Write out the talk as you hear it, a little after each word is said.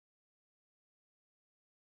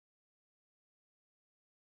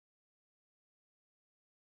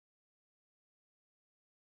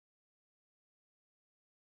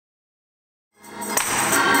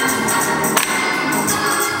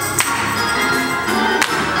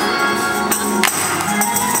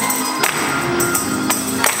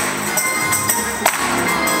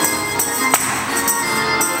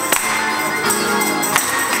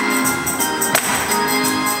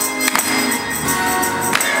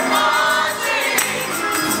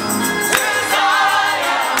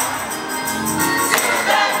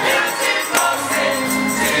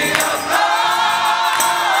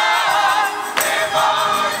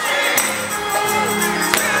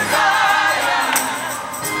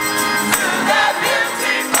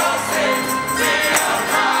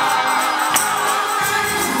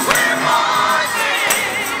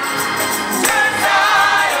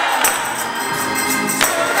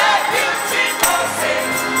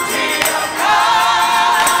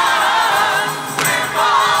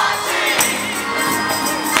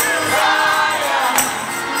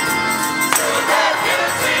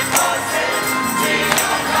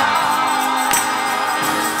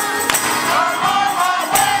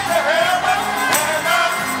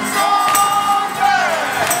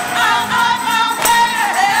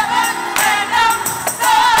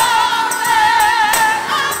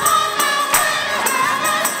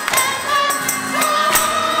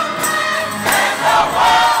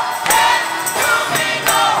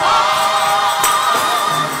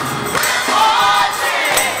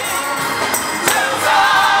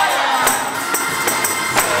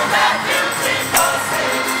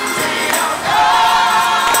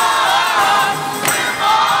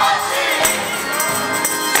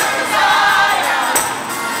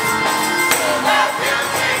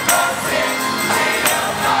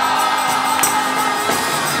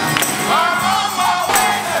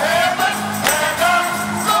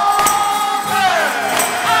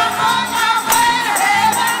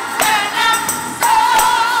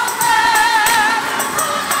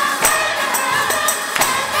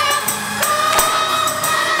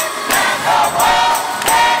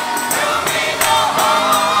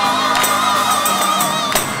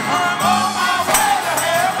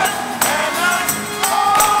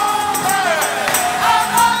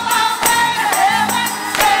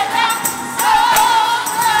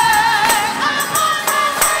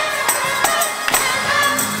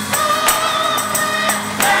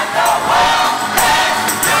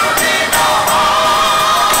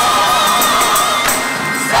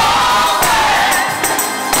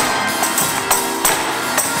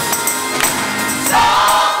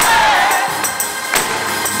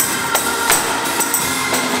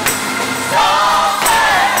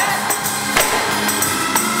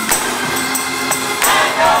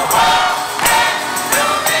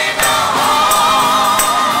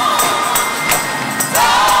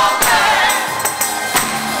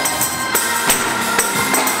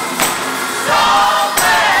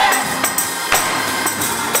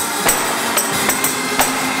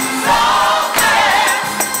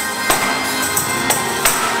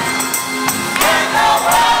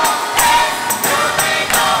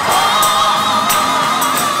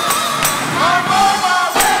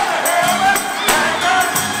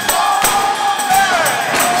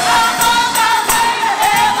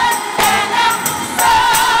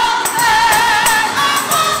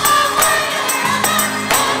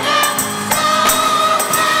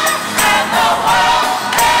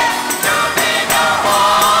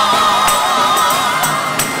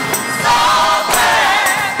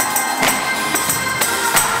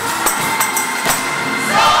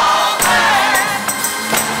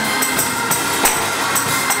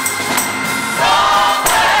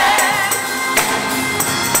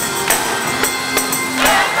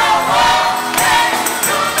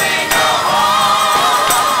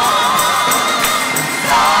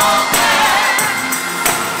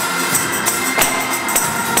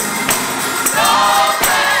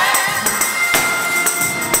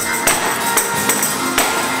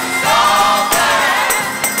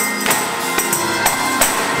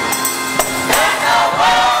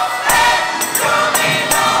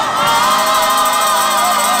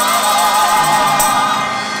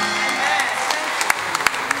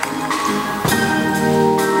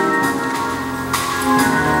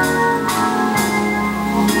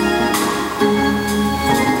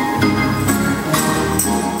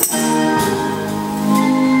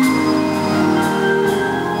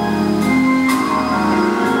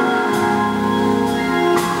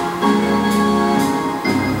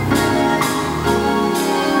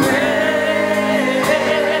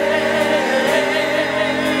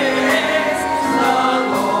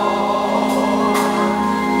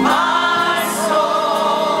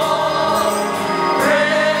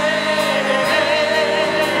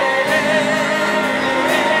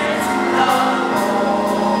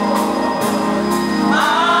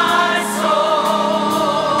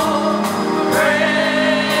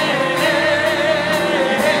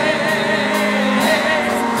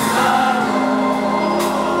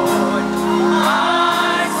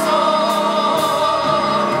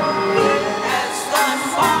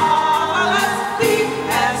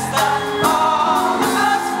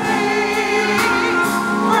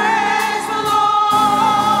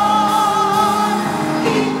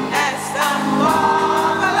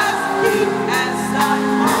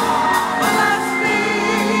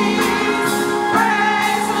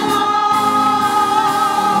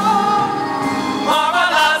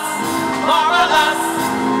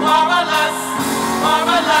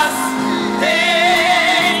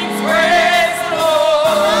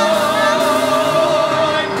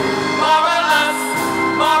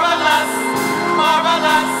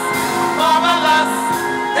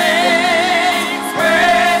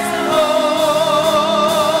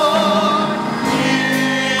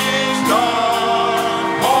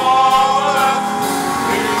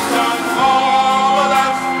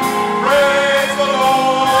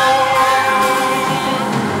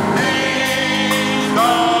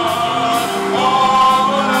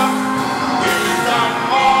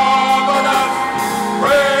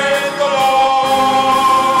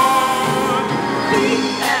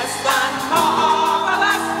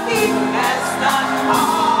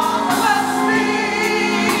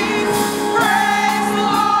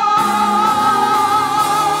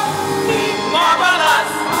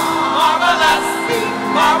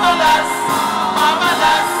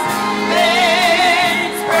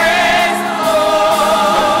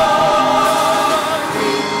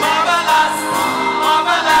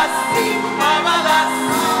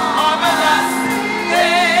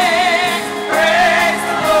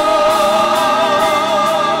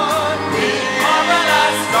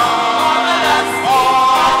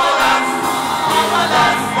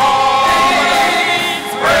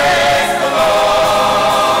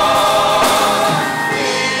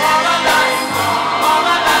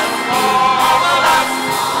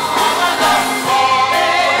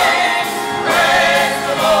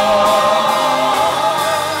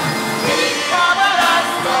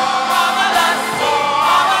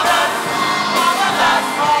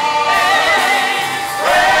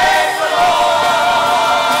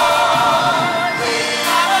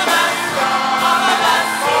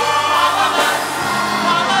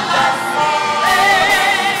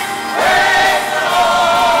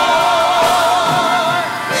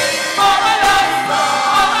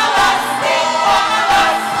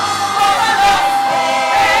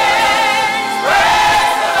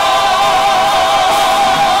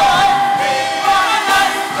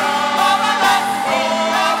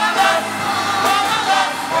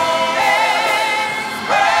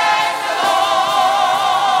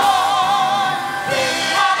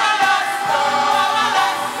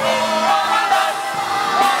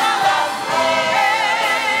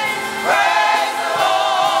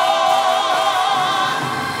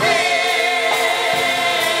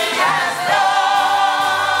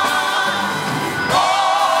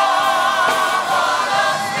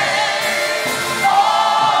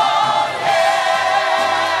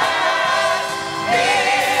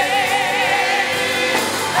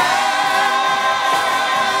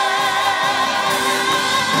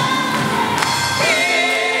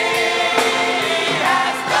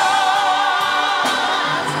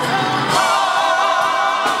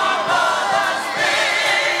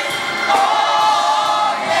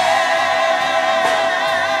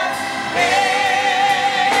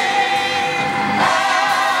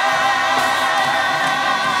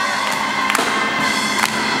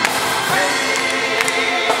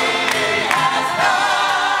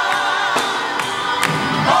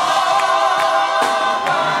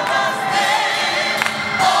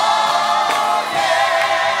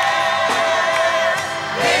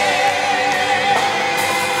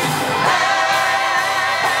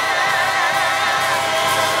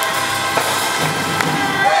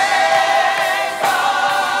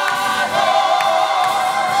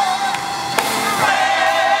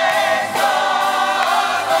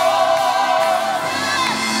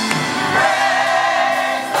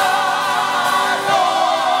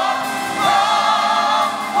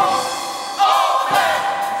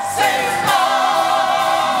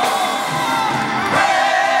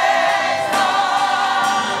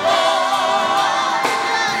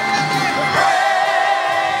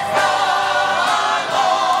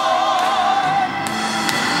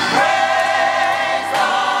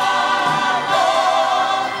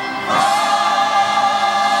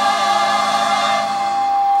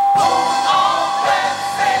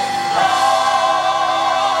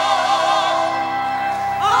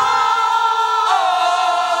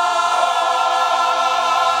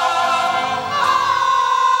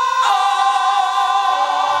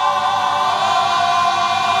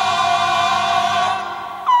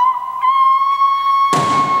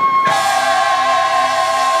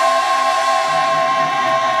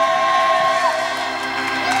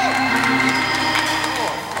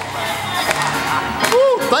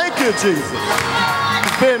you, Jesus.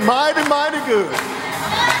 It's been mighty, mighty good.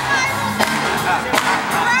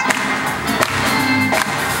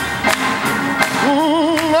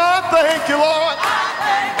 I thank you, Lord.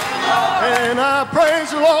 And I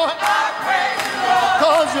praise you, Lord.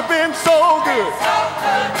 Cause you've been so good.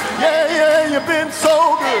 Yeah, yeah, you've been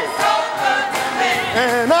so good.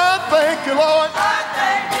 And I thank you, Lord.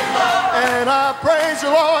 And I praise you,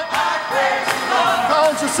 Lord.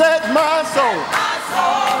 Cause you set my soul.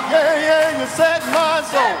 Yeah, yeah, you set my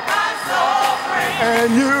soul.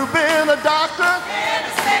 And you've been a doctor.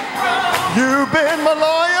 You've been my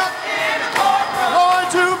lawyer. Lord,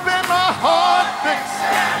 you've been my heart fix.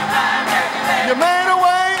 You made a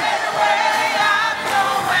way.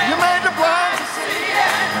 You made the blind to see.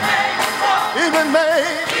 Even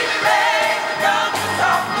made.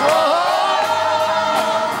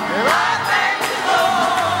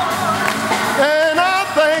 And I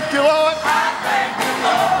thank you, Lord.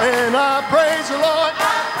 And I praise you, Lord.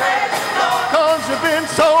 Cause you've been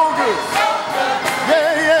so good.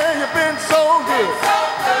 Yeah, yeah, you've been so good.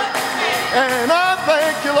 And I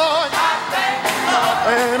thank you, Lord.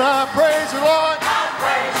 And I praise you, Lord.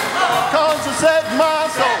 set my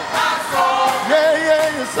soul. Yeah,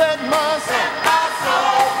 yeah, you set my soul.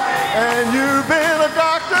 And you've been a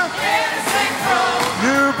doctor.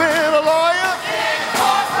 You've been a lawyer.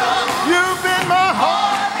 You've been my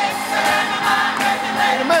heart.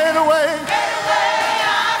 You made a way.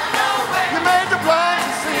 You made the blind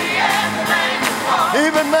to see.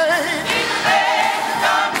 Even made.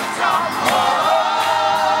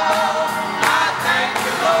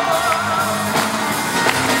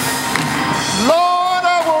 Lord,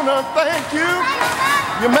 I want to thank you.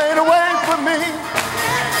 You made a way for me.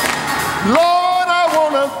 Lord, I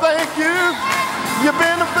want to thank you. You've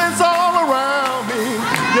been a fence all around me.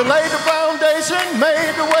 You laid the foundation,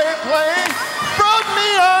 made the way plain, brought me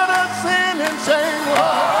out of sin and shame.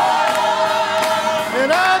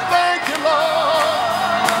 And I thank you,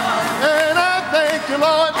 Lord. And I thank you,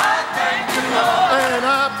 Lord. And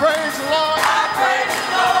I praise you, Lord.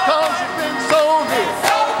 Cause you've been so good.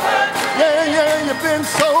 Yeah, yeah, you've been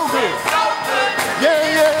so good. Yeah,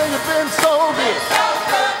 yeah, you've been so good.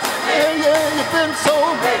 Yeah, yeah, you've been so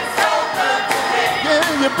good. Yeah,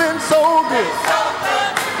 you've been so good.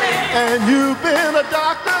 And you've been a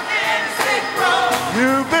doctor.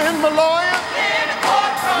 You've been my lawyer.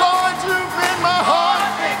 Lord, you've been my heart.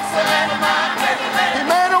 He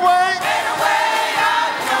made a way.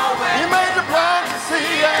 He made the blind to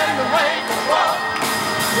see and the lame to walk.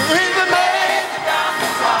 He even made.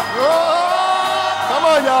 Oh, come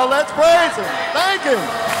on, y'all, let's praise him. Thank him.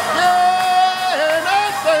 Yeah, and I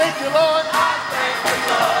thank you, Lord.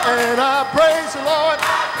 And I praise you, Lord.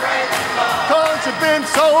 Cause you've been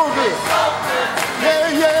so good.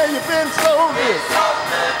 Yeah, yeah, you've been so good.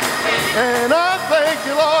 And I thank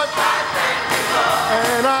you, Lord.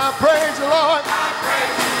 And I praise you, Lord.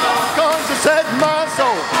 Cause you set my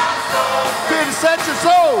soul. Did you set your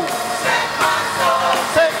soul?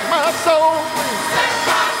 Set my soul free.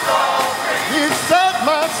 He set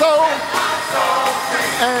my soul.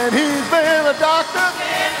 And he's been a doctor.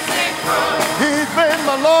 He's been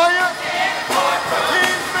my lawyer.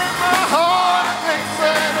 He's been my heart.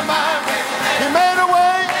 He made a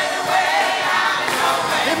way.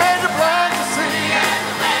 He made the blind to see.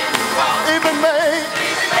 Even made.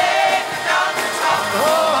 Oh,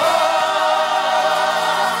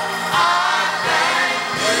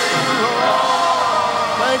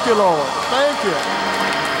 thank you, Lord. Thank you.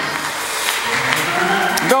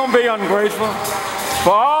 Don't be ungrateful.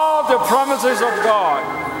 For all the promises of God,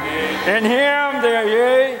 in him they are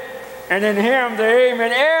yea, and in him they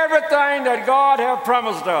amen. Everything that God has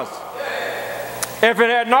promised us. If it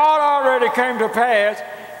had not already came to pass,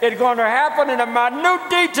 it's going to happen in a minute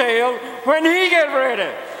detail when he gets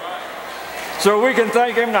ready. So we can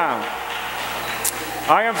thank him now.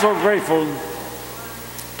 I am so grateful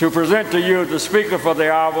to present to you the speaker for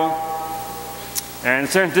the hour. And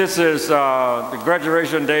since this is the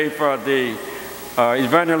graduation day for the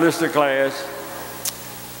evangelistic class,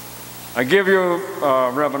 I give you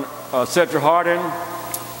Reverend Cedric Hardin.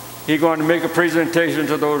 He's going to make a presentation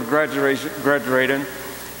to those graduating,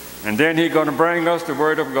 and then he's going to bring us the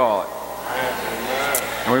Word of God.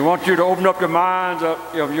 And we want you to open up your minds,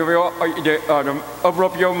 open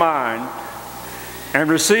up your mind,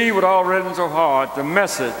 and receive with all readiness of heart the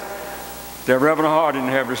message that Reverend Hardin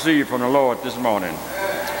have received from the Lord this morning.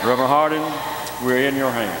 Reverend Hardin, we're in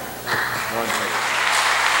your hands.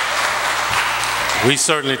 We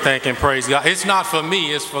certainly thank and praise God. It's not for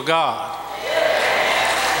me, it's for God.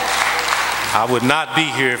 I would not be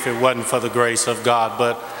here if it wasn't for the grace of God,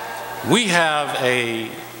 but we have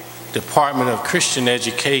a Department of Christian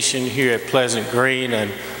Education here at Pleasant Green,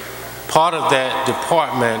 and part of that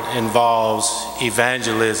department involves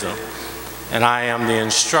evangelism, and I am the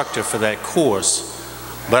instructor for that course.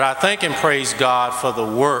 But I thank and praise God for the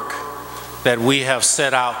work that we have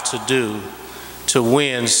set out to do to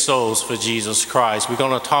win souls for Jesus Christ. We're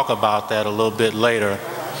going to talk about that a little bit later.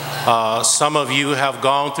 Some of you have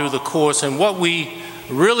gone through the course, and what we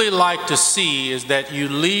really like to see is that you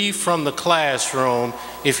leave from the classroom,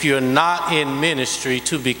 if you're not in ministry,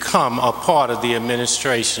 to become a part of the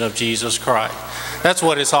administration of Jesus Christ. That's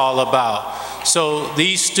what it's all about. So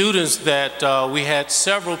these students that we had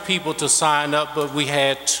several people to sign up, but we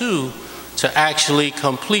had 2 to actually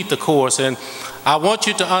complete the course. And I want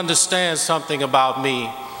you to understand something about me.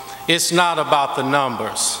 It's not about the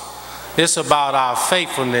numbers. It's about our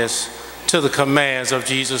faithfulness to the commands of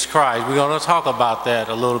Jesus Christ. We're going to talk about that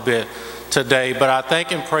a little bit today, but I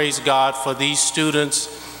thank and praise God for these students.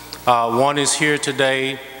 One is here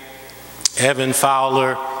today. Evan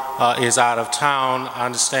Fowler is out of town. I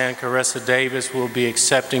understand Caressa Davis will be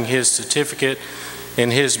accepting his certificate in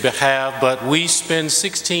his behalf, but we spend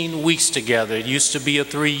 16 weeks together. It used to be a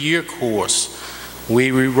 3-year course.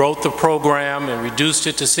 We rewrote the program and reduced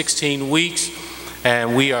it to 16 weeks,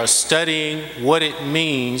 and we are studying what it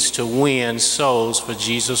means to win souls for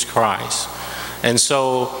Jesus Christ. And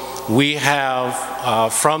so we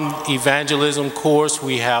have, from evangelism course,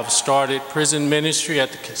 we have started prison ministry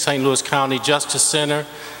at the St. Louis County Justice Center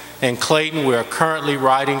in Clayton. We're currently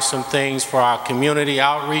writing some things for our community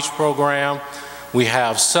outreach program. We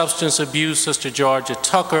have substance abuse, Sister Georgia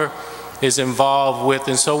Tucker is involved with,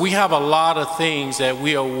 and so we have a lot of things that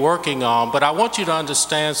we are working on. But I want you to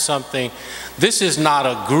understand something. This is not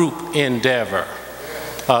a group endeavor.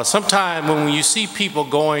 Sometimes when you see people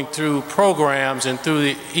going through programs and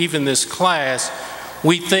through even this class,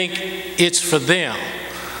 we think it's for them.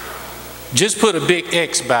 Just put a big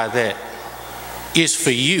X by that. It's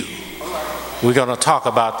for you. We're going to talk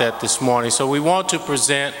about that this morning. So we want to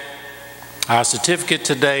present our certificate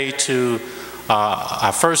today to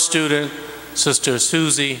our first student, Sister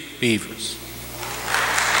Susie Beavers.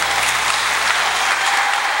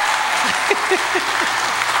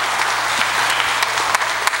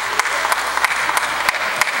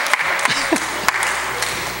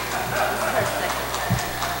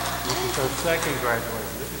 Second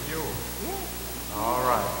graduation. This is yours. Yeah. All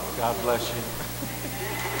right. God bless you.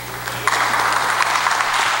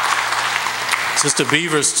 Sister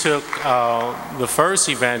Beavers took the first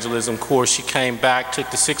evangelism course. She came back, took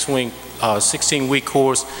the 16-week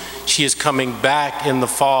course. She is coming back in the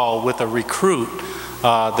fall with a recruit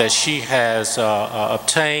that she has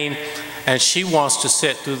obtained, and she wants to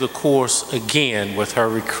sit through the course again with her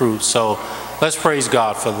recruit. So let's praise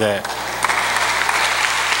God for that.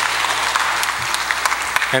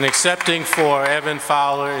 And accepting for Evan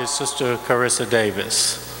Fowler is Sister Carissa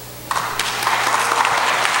Davis.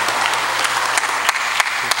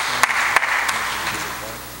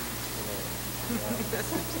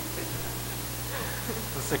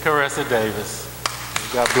 Sister Carissa Davis.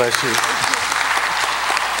 God bless you.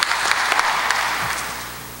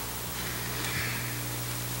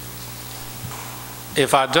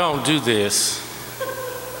 If I don't do this,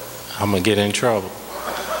 I'm going to get in trouble.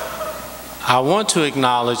 I want to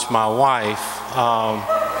acknowledge my wife,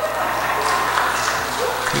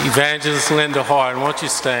 Evangelist Linda Hardin. Won't you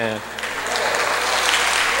stand?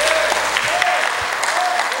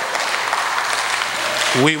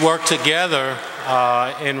 We worked together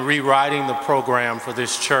in rewriting the program for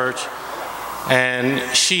this church, and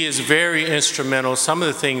she is very instrumental. Some of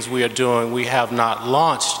the things we are doing we have not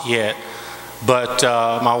launched yet, but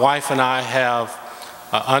my wife and I have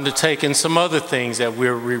undertaken some other things that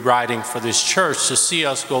we're rewriting for this church to see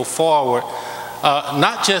us go forward,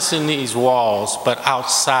 not just in these walls, but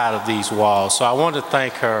outside of these walls. So I want to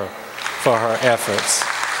thank her for her efforts.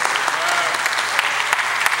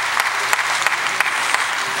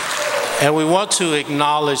 And we want to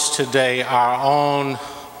acknowledge today our own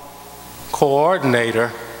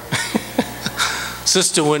coordinator,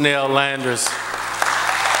 Sister Winnell Landers.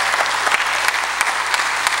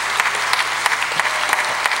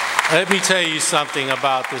 Let me tell you something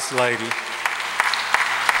about this lady.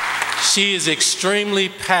 She is extremely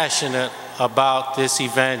passionate about this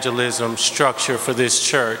evangelism structure for this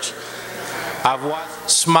church. I've watched her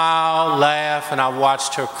smile, laugh, and I've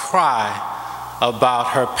watched her cry about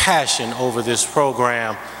her passion over this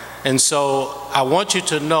program. And so I want you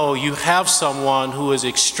to know you have someone who is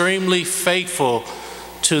extremely faithful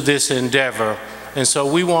to this endeavor. And so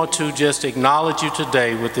we want to just acknowledge you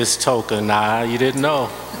today with this token. Nah, you didn't know.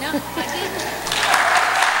 No, I didn't.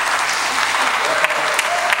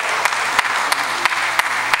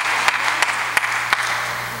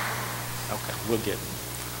 Okay, we'll get it.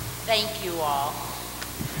 Thank you all.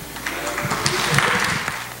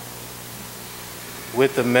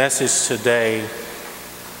 With the message today,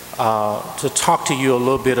 to talk to you a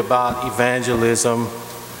little bit about evangelism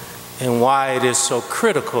and why it is so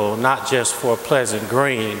critical, not just for Pleasant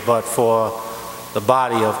Green, but for the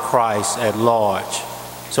body of Christ at large.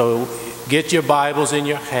 So get your Bibles in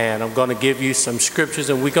your hand. I'm going to give you some scriptures,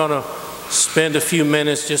 and we're going to spend a few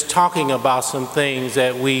minutes just talking about some things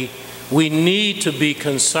that we need to be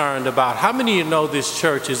concerned about. How many of you know this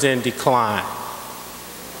church is in decline?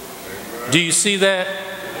 Do you see that?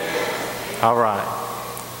 All right.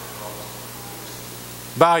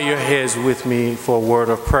 Bow your heads with me for a word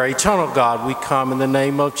of prayer. Eternal God, we come in the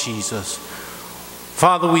name of Jesus.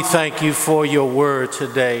 Father, we thank you for your word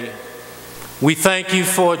today. We thank you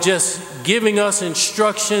for just giving us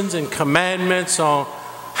instructions and commandments on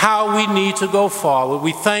how we need to go forward.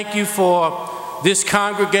 We thank you for this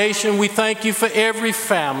congregation. We thank you for every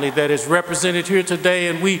family that is represented here today,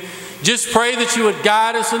 and we just pray that you would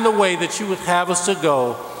guide us in the way that you would have us to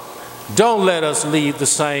go. Don't let us leave the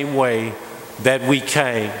same way that we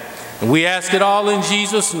came. And we ask it all in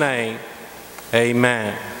Jesus' name.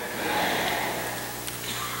 Amen.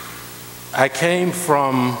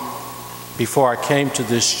 Before I came to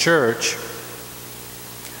this church,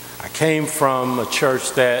 I came from a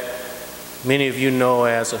church that many of you know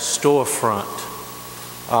as a storefront.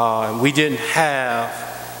 We didn't have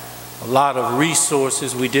a lot of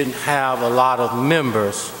resources. We didn't have a lot of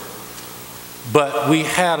members, but we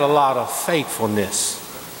had a lot of faithfulness.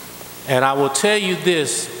 And I will tell you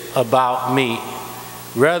this about me.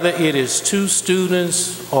 Whether it is 2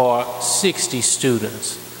 students or 60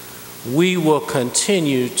 students, we will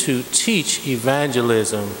continue to teach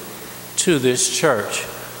evangelism to this church.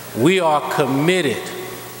 We are committed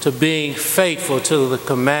to being faithful to the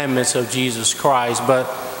commandments of Jesus Christ. But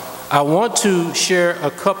I want to share a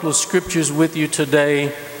couple of scriptures with you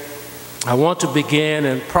today. I want to begin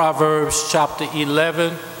in Proverbs chapter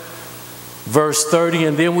 11, verse 30,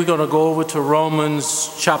 and then we're going to go over to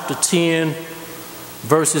Romans chapter 10,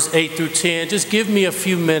 verses 8 through 10. Just give me a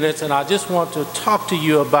few minutes, and I just want to talk to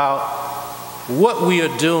you about what we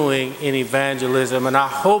are doing in evangelism. And I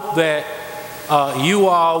hope that you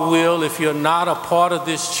all will, if you're not a part of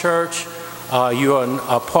this church, you're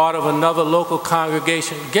a part of another local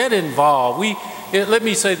congregation, get involved. Let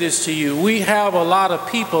me say this to you. We have a lot of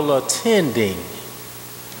people attending,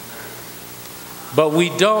 but we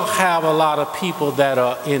don't have a lot of people that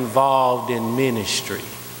are involved in ministry.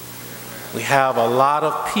 We have a lot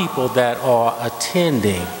of people that are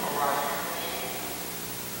attending,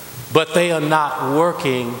 but they are not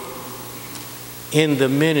working in the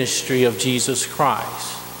ministry of Jesus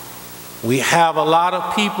Christ. We have a lot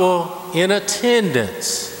of people in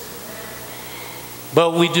attendance,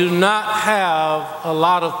 but we do not have a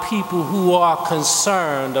lot of people who are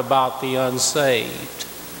concerned about the unsaved.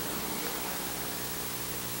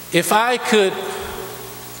 If I could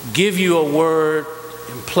give you a word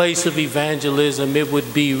in place of evangelism, it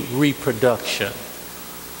would be reproduction.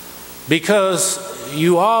 Because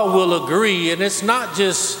you all will agree, and it's not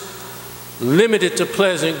just limited to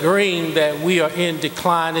Pleasant Green that we are in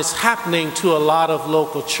decline. It's happening to a lot of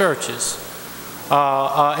local churches.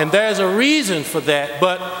 And there's a reason for that,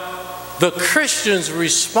 but the Christian's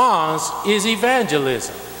response is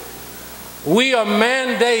evangelism. We are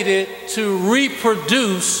mandated to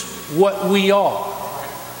reproduce what we are.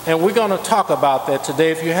 And we're going to talk about that today.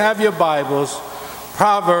 If you have your Bibles,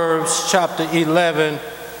 Proverbs chapter 11,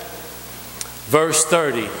 verse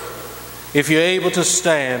 30. If you're able to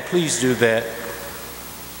stand, please do that.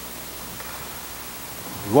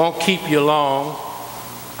 It won't keep you long.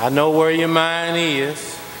 I know where your mind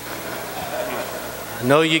is. I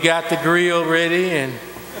know you got the grill ready and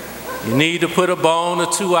you need to put a bone or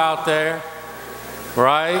 2 out there,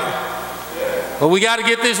 right? But we got to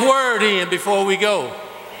get this word in before we go.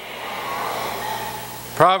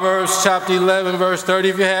 Proverbs chapter 11, verse 30.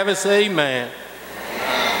 If you have it, say amen.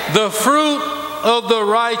 The fruit of the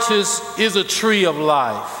righteous is a tree of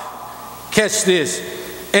life. Catch this.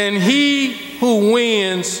 And he who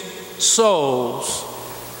wins souls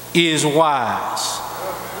is wise.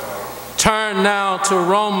 Turn now to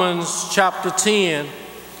Romans chapter 10.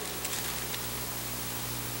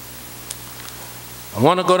 I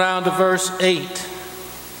want to go down to verse 8.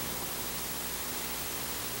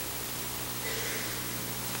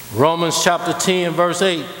 Romans chapter 10, verse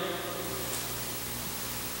 8.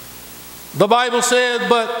 The Bible says,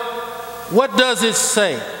 but what does it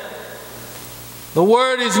say? The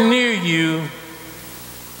word is near you,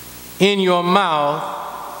 in your mouth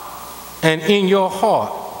and in your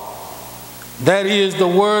heart. That is the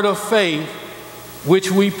word of faith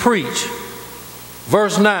which we preach.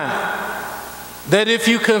 Verse 9. That if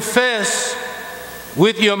you confess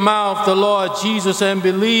with your mouth the Lord Jesus and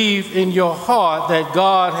believe in your heart that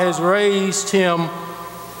God has raised him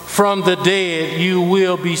from the dead, you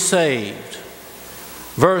will be saved.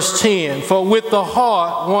 Verse 10, for with the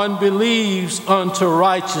heart one believes unto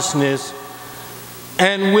righteousness,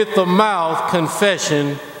 and with the mouth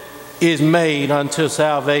confession is made unto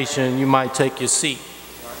salvation. You might take your seat.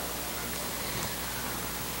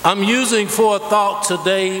 I'm using for a thought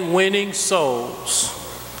today, winning souls.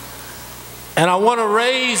 And I want to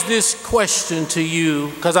raise this question to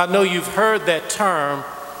you, because I know you've heard that term.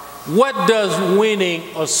 What does winning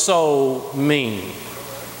a soul mean?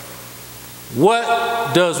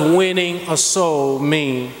 What does winning a soul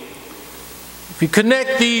mean? If you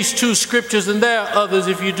connect these 2 scriptures, and there are others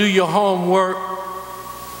if you do your homework,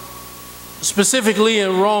 specifically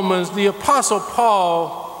in Romans, the Apostle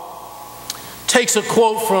Paul takes a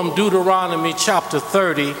quote from Deuteronomy chapter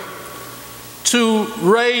 30 to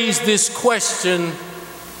raise this question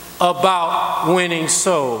about winning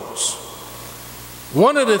souls.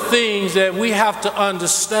 One of the things that we have to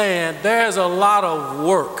understand, there's a lot of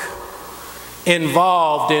work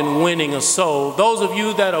involved in winning a soul. Those of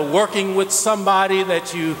you that are working with somebody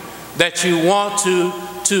that you want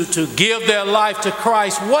to give their life to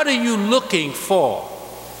Christ, what are you looking for?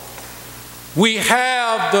 We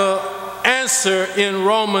have the answer in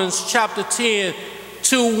Romans chapter 10.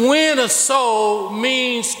 To win a soul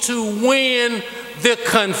means to win the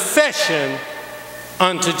confession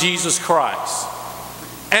unto Jesus Christ.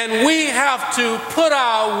 And we have to put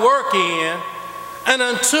our work in, and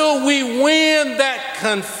until we win that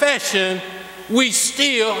confession, we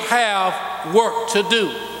still have work to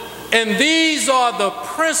do. And these are the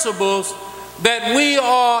principles that we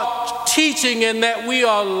are teaching and that we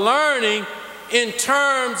are learning in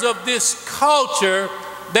terms of this culture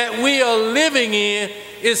that we are living in,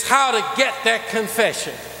 is how to get that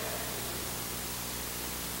confession.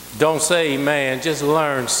 Don't say amen, just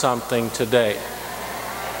learn something today.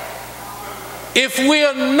 If we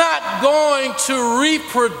are not going to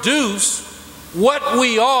reproduce what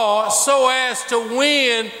we are so as to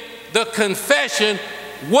win the confession,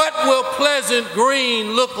 what will Pleasant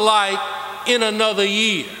Green look like in another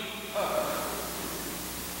year?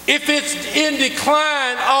 If it's in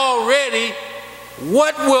decline already,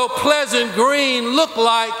 what will Pleasant Green look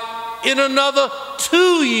like in another 2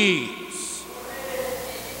 years?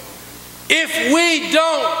 If we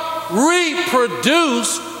don't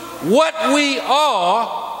reproduce what we are,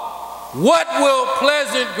 what will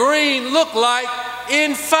Pleasant Green look like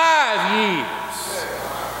in 5 years?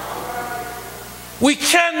 We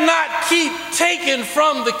cannot keep taking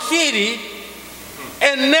from the kitty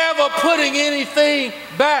and never putting anything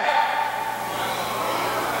back.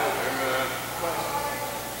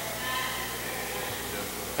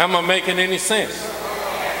 Am I making any sense?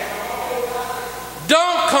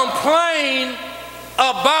 Don't complain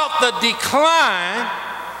about the decline.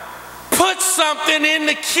 Put something in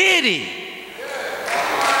the kitty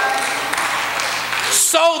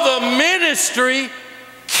so the ministry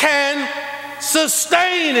can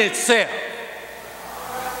sustain itself.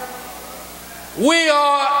 We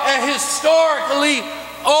are a historically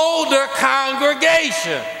older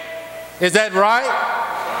congregation. Is that right?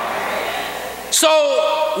 So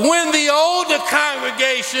when the older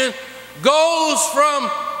congregation goes from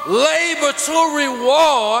labor to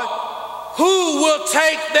reward, who will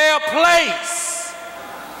take their place?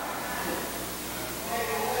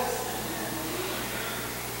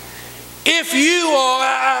 If you are,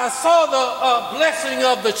 I saw the blessing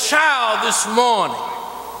of the child this morning.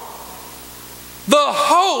 The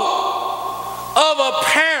hope of a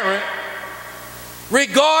parent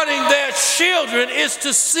regarding their children is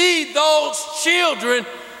to see those children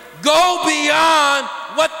go beyond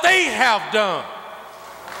what they have done.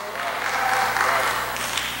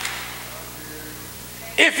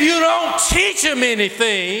 If you don't teach them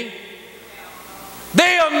anything,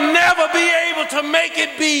 they'll never be able to make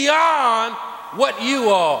it beyond what you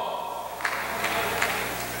are.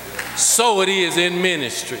 So it is in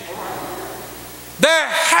ministry. There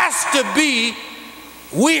has to be,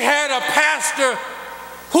 we had a pastor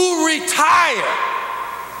who retired.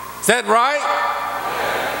 Is that right?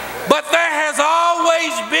 But there has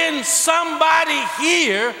always been somebody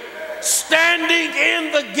here standing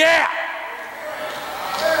in the gap.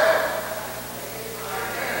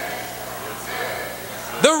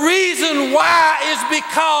 The reason why is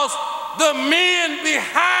because the men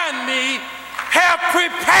behind me have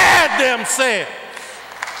prepared themselves.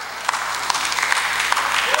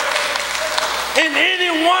 And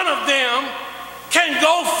any one of them can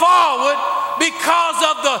go forward because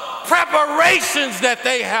of the preparations that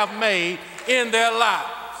they have made in their lives.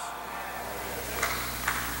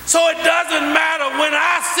 So it doesn't matter when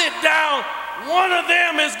I sit down, one of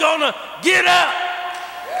them is going to get up.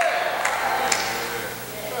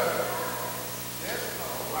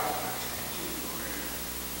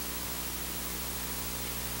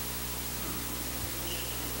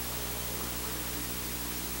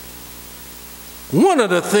 One of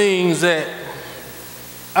the things that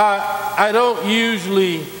I don't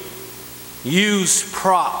usually use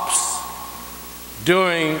props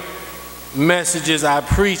during messages I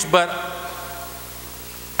preach, but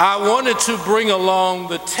I wanted to bring along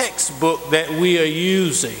the textbook that we are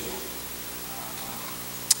using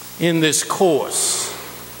in this course.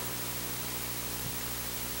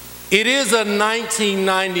 It is a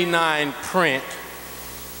 1999 print,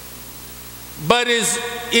 but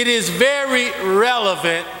it is very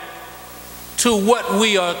relevant to what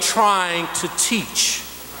we are trying to teach.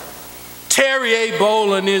 Terry A.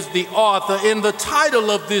 Boland is the author, and the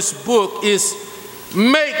title of this book is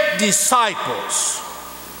Make Disciples,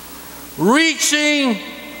 Reaching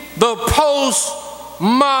the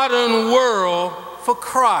Postmodern World for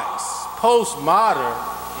Christ. Postmodern.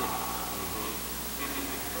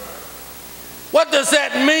 What does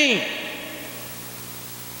that mean?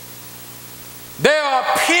 There are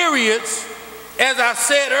periods, as I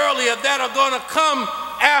said earlier, that are going to come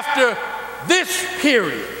after this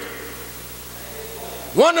period.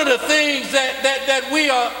 One of the things that we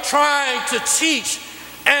are trying to teach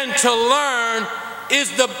and to learn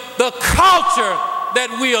is the culture that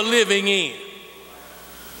we are living in.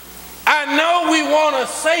 I know we want to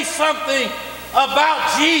say something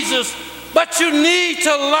about Jesus, but you need to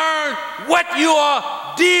learn what you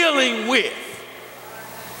are dealing with.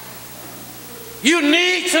 You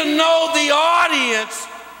need to know the audience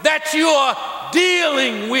that you are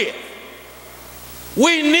dealing with.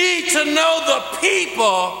 We need to know the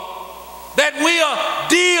people that we are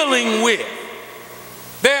dealing with,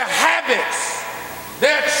 their habits,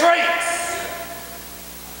 their traits,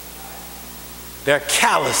 their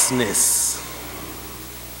callousness.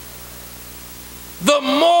 The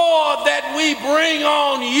more that we bring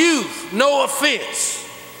on youth, no offense,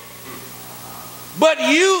 but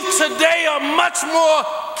youth today are much more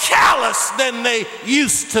callous than they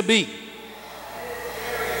used to be.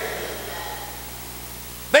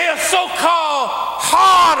 They are so-called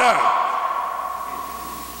harder.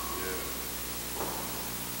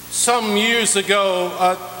 Some years ago,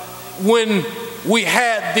 when we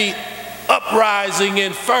had the uprising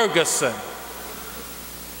in Ferguson,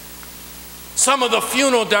 some of the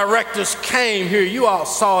funeral directors came here. You all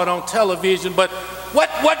saw it on television, but what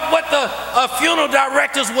the funeral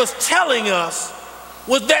directors was telling us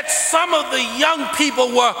was that some of the young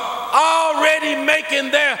people were already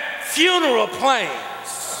making their funeral plans.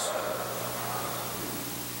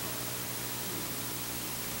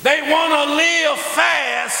 They want to live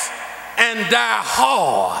fast and die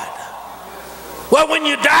hard. Well, when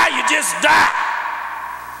you die, you just die.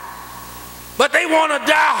 But they want to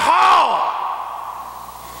die hard.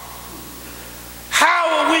 How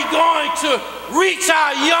are we going to reach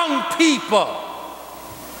our young people?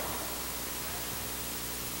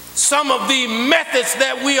 Some of the methods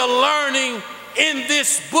that we are learning in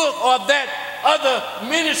this book, or that other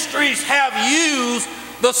ministries have used,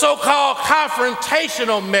 the so-called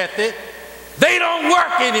confrontational method, they don't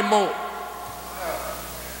work anymore.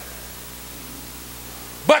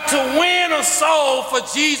 But to win a soul for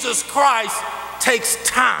Jesus Christ takes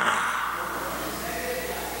time.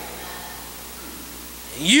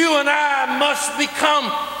 You and I must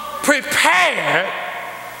become prepared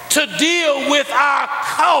to deal with our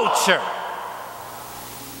culture,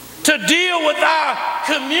 to deal with our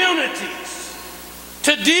communities,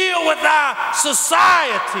 to deal with our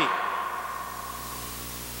society.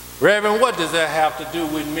 Reverend, what does that have to do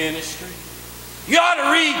with ministry? You ought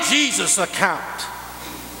to read Jesus' account.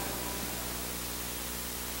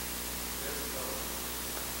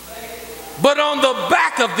 But on the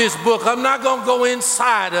back of this book, I'm not going to go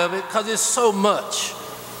inside of it because it's so much.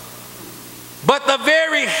 But the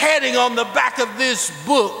very heading on the back of this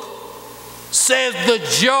book says the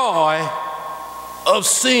joy of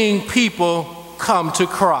seeing people come to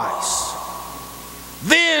Christ.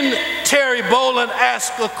 Then Terry Boland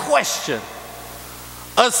asked a question.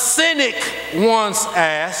 A cynic once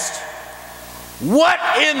asked, "What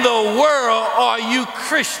in the world are you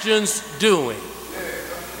Christians doing?"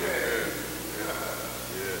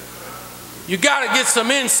 You got to get some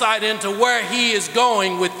insight into where he is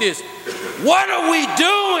going with this. What are we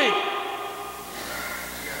doing?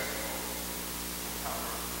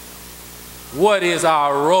 What is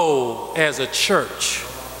our role as a church?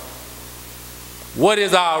 What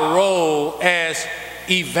is our role as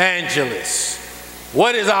evangelists?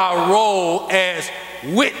 What is our role as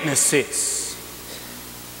witnesses?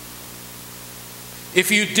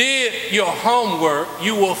 If you did your homework,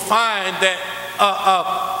 you will find that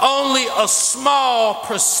only a small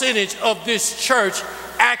percentage of this church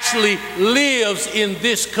actually lives in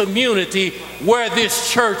this community where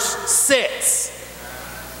this church sits.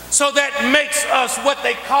 So that makes us what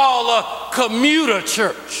they call a commuter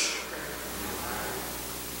church.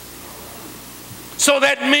 So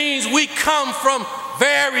that means we come from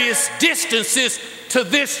various distances to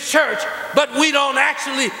this church, but we don't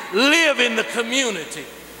actually live in the community.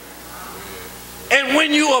 And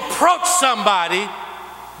when you approach somebody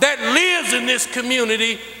that lives in this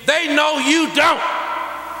community, they know you don't.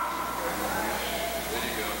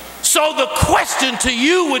 So the question to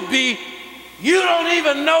you would be, you don't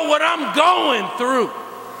even know what I'm going through.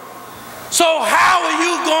 So how are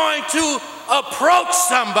you going to approach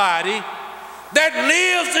somebody that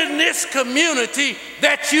lives in this community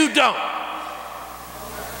that you don't?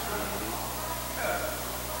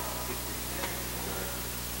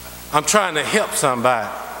 I'm trying to help somebody.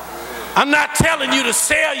 I'm not telling you to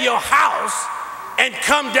sell your house and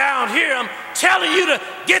come down here. I'm telling you to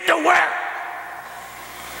get to work.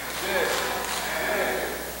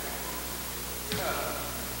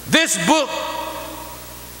 This book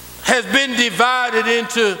has been divided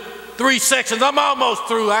into 3 sections. I'm almost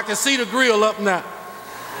through. I can see the grill up now.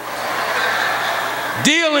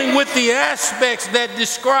 Dealing with the aspects that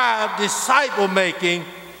describe disciple making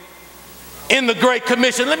in the Great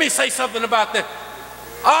Commission. Let me say something about that.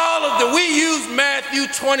 We use Matthew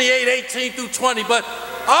 28:18 through 20, but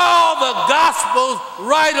all the gospel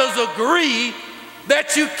writers agree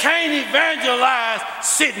that you can't evangelize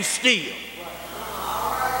sitting still.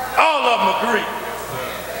 All of them agree.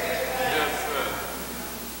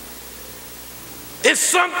 It's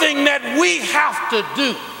something that we have to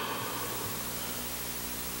do.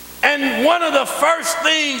 And one of the first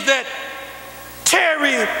things that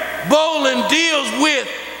Terry Bolin deals with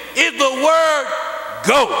is the word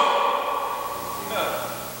go.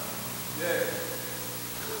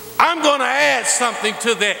 I'm going to add something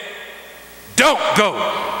to that. Don't go.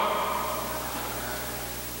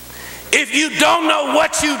 If you don't know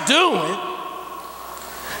what you're doing,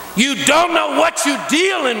 you don't know what you're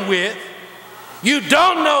dealing with, you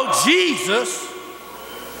don't know Jesus,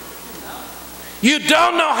 you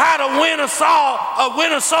don't know how to win a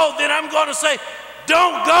soul, then I'm going to say,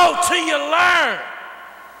 don't go till you learn.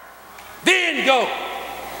 Then go.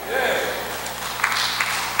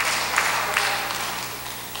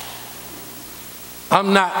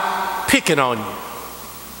 I'm not picking on you.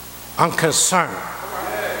 I'm concerned.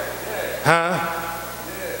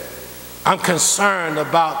 I'm concerned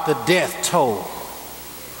about the death toll.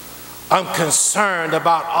 I'm concerned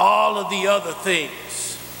about all of the other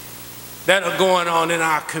things that are going on in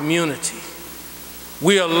our community.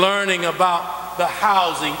 We are learning about the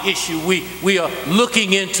housing issue. We are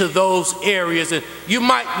looking into those areas, and you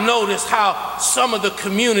might notice how some of the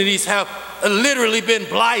communities have literally been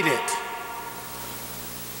blighted.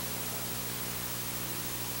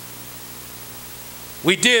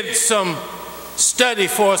 We did some study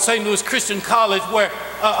for St. Louis Christian College where,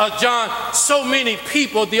 John, so many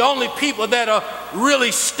people, the only people that are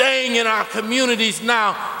really staying in our communities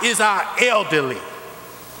now is our elderly.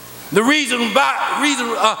 The reason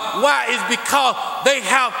why is because they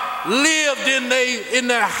have lived in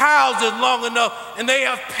their houses long enough and they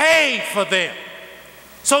have paid for them.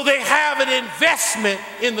 So they have an investment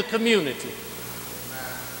in the community.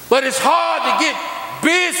 But it's hard to get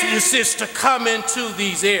businesses to come into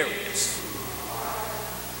these areas.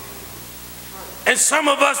 And some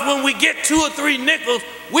of us, when we get 2 or 3 nickels,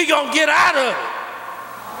 we gonna get out of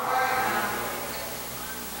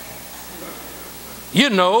it. You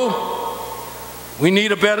know, we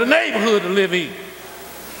need a better neighborhood to live in.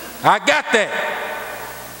 I got that.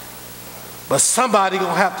 But somebody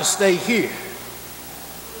gonna have to stay here.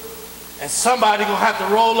 And somebody gonna have to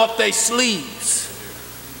roll up their sleeves.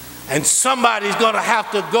 And somebody's gonna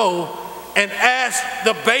have to go and ask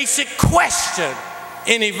the basic question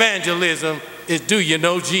in evangelism is, do you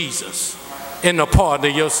know Jesus in the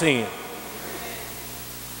pardon of your sin?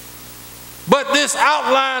 But this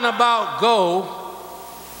outline about go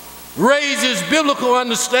raises biblical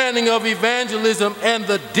understanding of evangelism and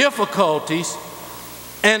the difficulties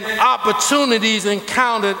and opportunities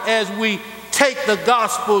encountered as we take the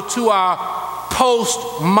gospel to our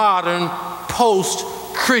postmodern,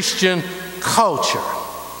 post-Christian culture.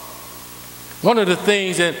 One of the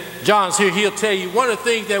things, and John's here, he'll tell you, one of the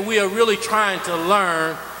things that we are really trying to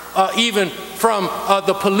learn, even from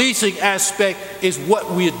the policing aspect, is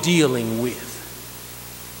what we're dealing with.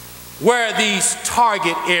 Where are these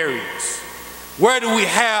target areas? Where do we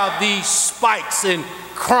have these spikes in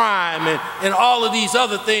crime and all of these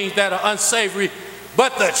other things that are unsavory?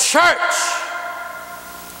 But the church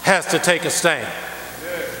has to take a stand.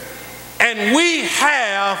 And we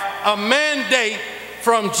have a mandate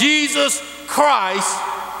from Jesus Christ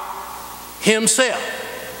himself.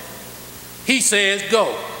 He says,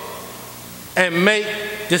 go and make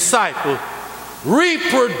disciples,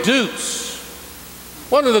 reproduce.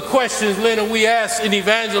 One of the questions, Leonard, we ask in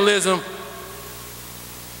evangelism,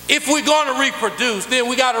 if we're going to reproduce, then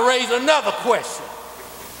we got to raise another question.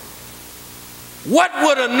 What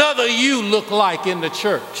would another you look like in the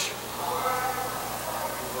church?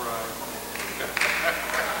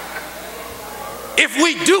 if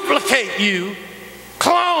we duplicate you,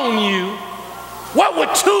 clone you, what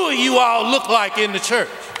would 2 of you all look like in the church?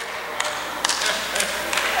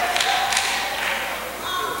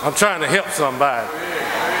 I'm trying to help somebody.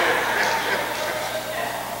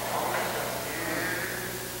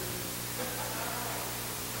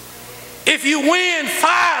 If you win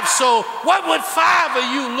 5 souls, what would 5 of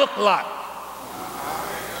you look like?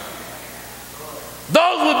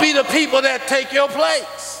 Those would be the people that take your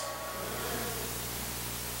place.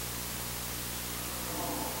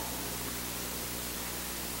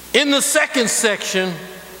 In the second section,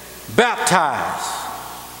 baptize.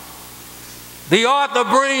 The author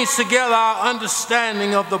brings together our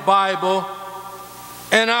understanding of the Bible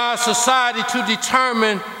and our society to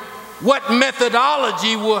determine what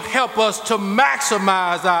methodology will help us to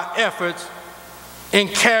maximize our efforts in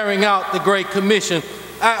carrying out the Great Commission.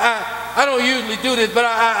 I don't usually do this, but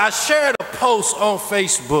I shared a post on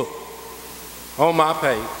Facebook, on my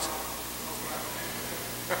page.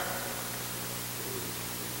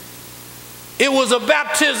 It was a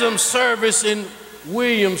baptism service in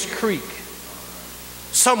Williams Creek,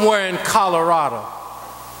 somewhere in Colorado.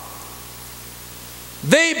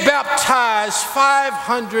 They baptized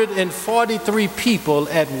 543 people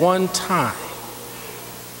at one time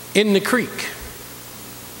in the creek.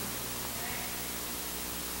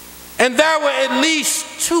 And there were at least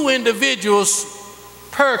 2 individuals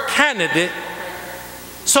per candidate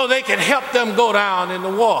so they could help them go down in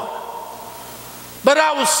the water. But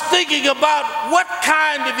I was thinking about what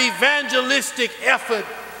kind of evangelistic effort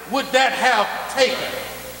would that have taken?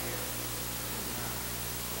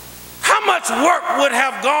 How much work would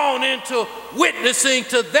have gone into witnessing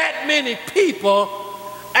to that many people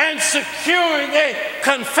and securing a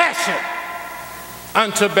confession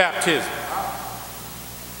unto baptism?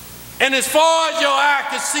 And as far as your eye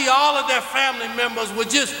could see, all of their family members were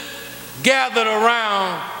just gathered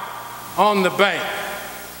around on the bank.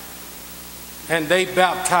 And they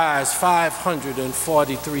baptized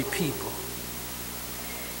 543 people.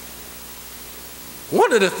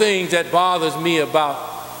 One of the things that bothers me about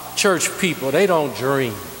church people, they don't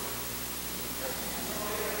dream.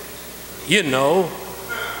 You know,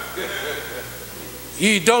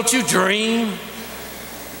 don't you dream?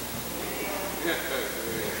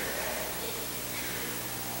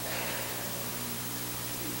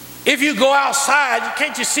 If you go outside,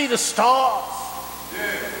 can't you see the stars?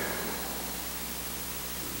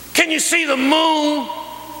 Can you see the moon?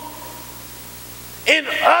 In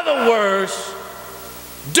other words,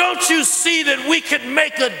 don't you see that we could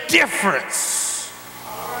make a difference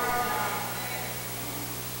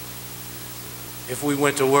if we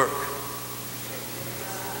went to work?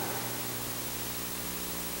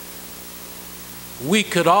 We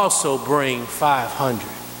could also bring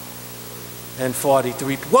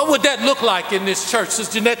 543. What would that look like in this church?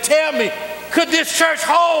 Sister Jeanette, tell me, could this church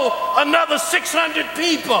hold another 600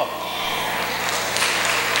 people?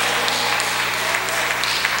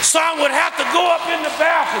 Some would have to go up in the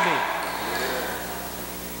balcony.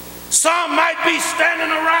 Some might be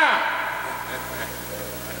standing around.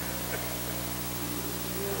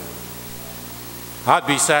 I'd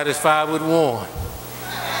be satisfied with one.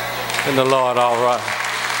 And the Lord, all right.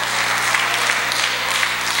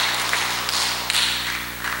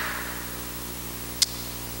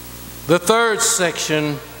 The third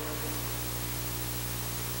section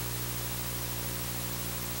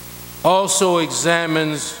also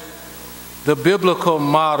examines the biblical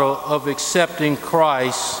model of accepting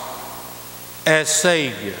Christ as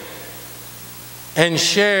Savior and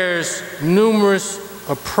shares numerous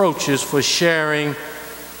approaches for sharing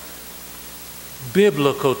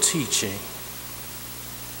biblical teaching.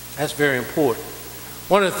 That's very important.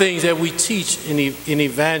 One of the things that we teach in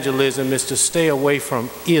evangelism is to stay away from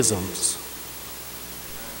isms.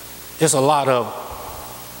 There's a lot of them.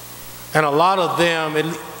 And a lot of them,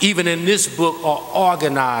 even in this book, are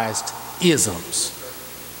organized isms.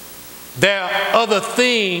 There are other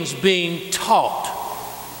things being taught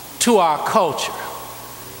to our culture.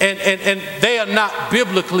 And they are not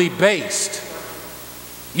biblically based.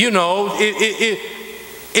 You know,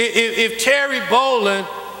 if Terry Boland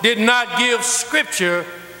did not give scripture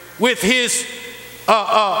with his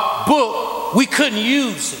book, we couldn't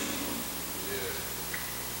use it.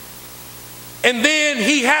 And then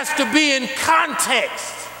he has to be in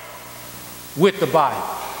context with the Bible.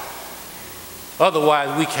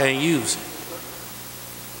 Otherwise, we can't use it.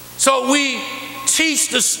 So we teach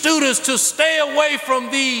the students to stay away from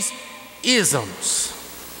these isms.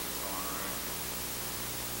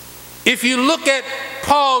 If you look at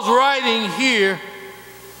Paul's writing here,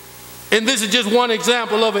 and this is just one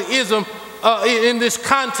example of an ism, in this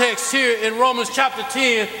context here in Romans chapter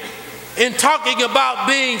 10, in talking about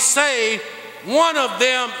being saved, one of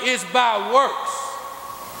them is by works.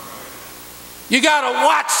 You got to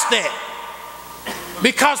watch that,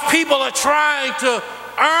 because people are trying to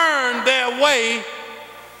earn their way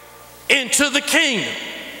into the kingdom,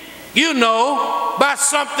 you know, by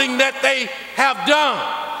something that they have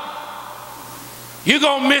done. You're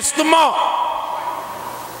going to miss the mark.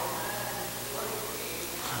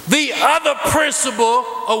 The other principle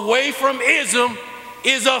away from ism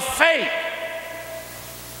is of faith.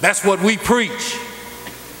 That's what we preach.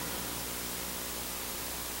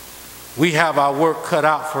 We have our work cut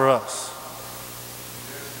out for us.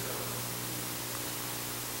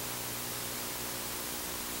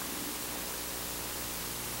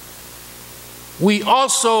 We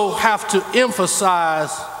also have to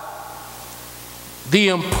emphasize the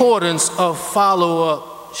importance of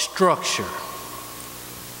follow-up structure.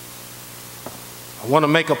 I want to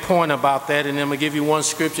make a point about that, and then I'm going to give you one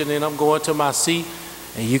scripture, and then I'm going to my seat,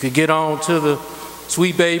 and you can get on to the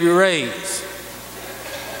sweet baby rays.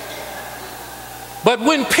 But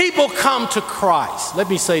when people come to Christ, let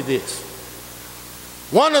me say this.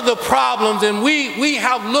 One of the problems, and we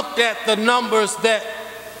have looked at the numbers that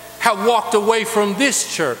have walked away from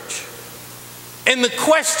this church, and the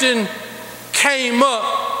question came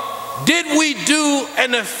up, did we do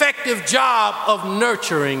an effective job of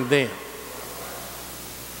nurturing them?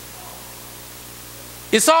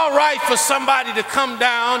 It's all right for somebody to come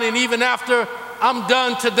down, and even after I'm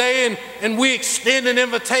done today and we extend an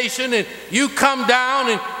invitation and you come down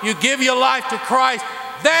and you give your life to Christ,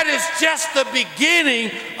 that is just the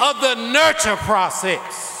beginning of the nurture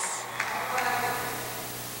process.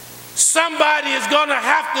 Somebody is going to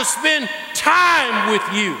have to spend time with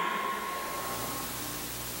you.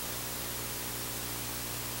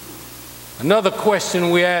 Another question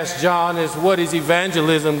we asked John is, what is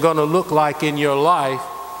evangelism going to look like in your life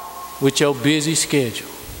with your busy schedule?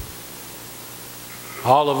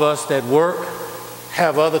 All of us that work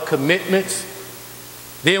have other commitments.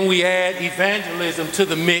 Then we add evangelism to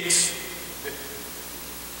the mix,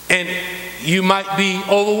 and you might be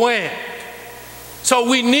overwhelmed. So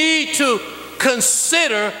we need to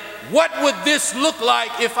consider, what would this look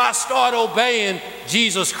like if I start obeying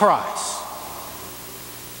Jesus Christ?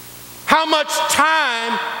 How much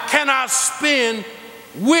time can I spend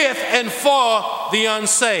with and for the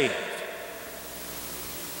unsaved?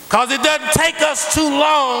 Because it doesn't take us too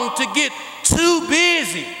long to get too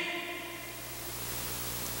busy.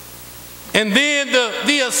 And then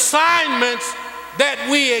the assignments that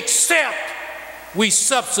we accept, we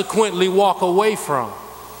subsequently walk away from.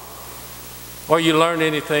 Or you learn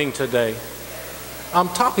anything today? I'm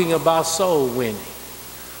talking about soul winning.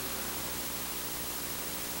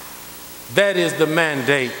 That is the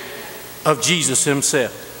mandate of Jesus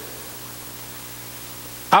himself.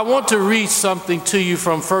 I want to read something to you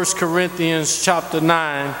from 1 Corinthians chapter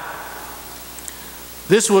 9.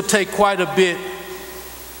 This will take quite a bit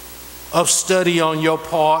of study on your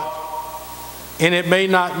part, and it may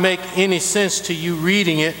not make any sense to you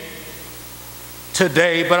reading it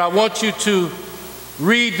today, but I want you to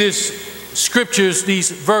read these scriptures, these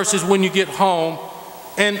verses, when you get home,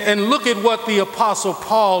 and look at what the Apostle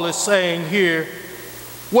Paul is saying here,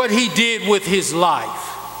 what he did with his life.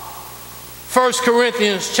 1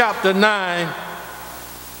 Corinthians chapter 9,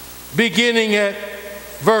 beginning at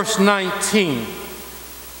verse 19.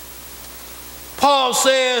 Paul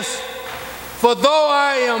says, "For though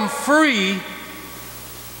I am free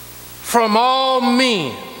from all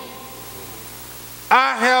men,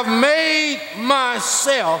 I have made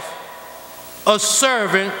myself a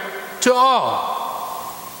servant to all,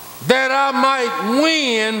 that I might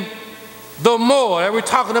win the more." And we're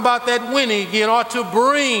talking about that winning again, or to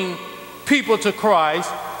bring people to Christ.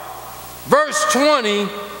 Verse 20,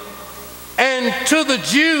 "And to the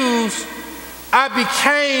Jews I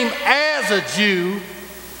became as a Jew,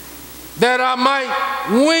 that I might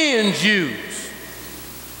win Jews.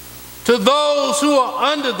 To those who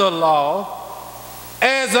are under the law,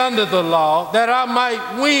 as under the law, that I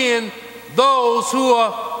might win those who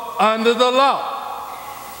are under the law."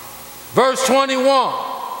 Verse 21,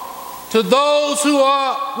 "To those who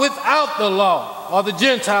are without the law," or the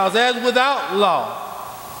Gentiles, as without law,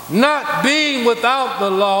 "not being without the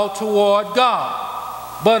law toward God,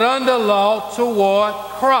 but under law toward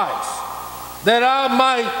Christ, that I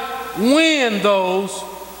might win those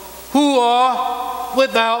who are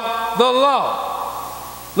without the law."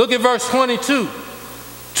 Look at verse 22.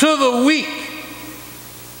 "To the weak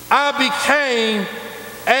I became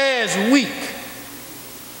as weak,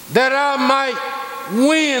 that I might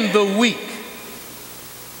win the weak.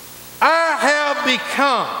 I have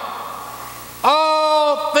become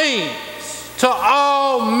all things to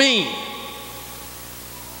all men,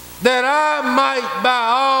 that I might by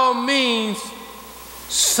all means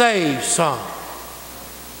save some.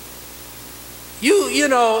 You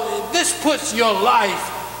know, this puts your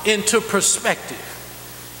life into perspective.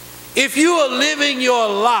 If you are living your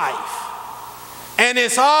life and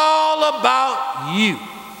it's all about you,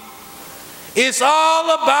 it's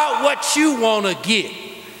all about what you want to get,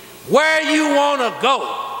 where you want to go,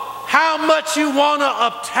 how much you want to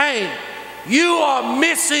obtain, you are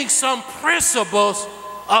missing some principles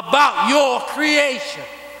about your creation.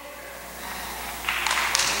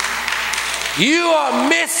 You are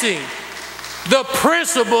missing the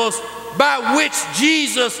principles by which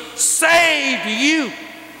Jesus saved you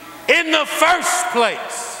in the first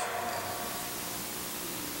place.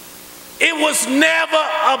 It was never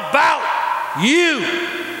about you.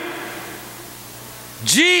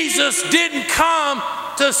 Jesus didn't come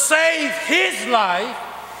to save his life.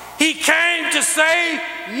 He came to save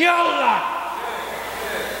your life.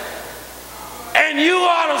 And you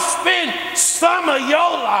ought to spend some of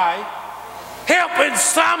your life helping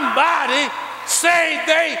somebody save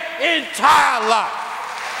their entire life.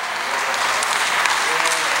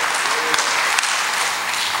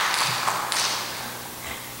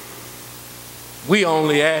 We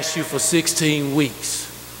only asked you for 16 weeks.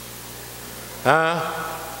 That's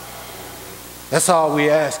all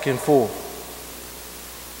we're asking for.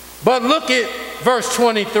 But look at verse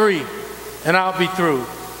 23, and I'll be through.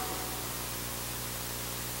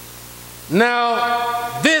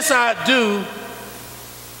 Now, this I do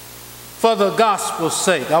for the gospel's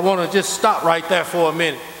sake. I want to just stop right there for a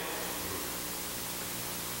minute.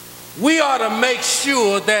 We ought to make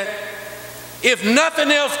sure that if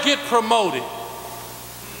nothing else gets promoted,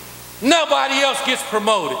 nobody else gets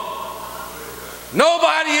promoted.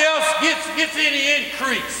 Nobody else gets any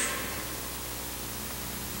increase.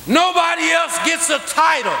 Nobody else gets a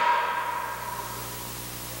title.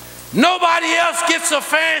 Nobody else gets a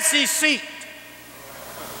fancy seat.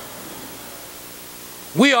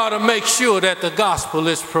 We ought to make sure that the gospel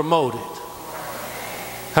is promoted.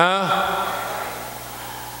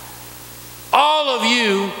 All of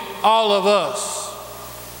you, all of us,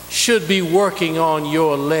 should be working on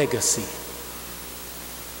your legacy.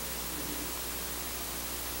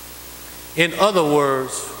 In other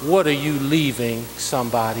words, what are you leaving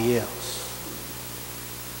somebody else?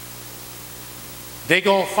 They're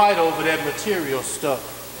going to fight over that material stuff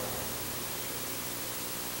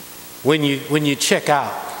when you check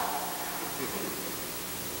out.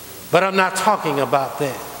 But I'm not talking about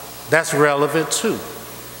that. That's relevant too.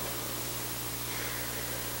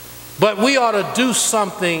 But we ought to do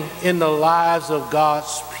something in the lives of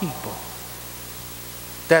God's people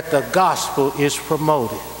that the gospel is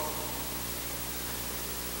promoted.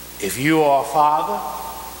 If you are a father,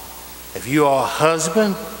 if you are a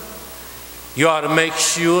husband, you ought to make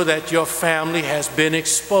sure that your family has been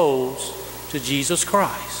exposed to Jesus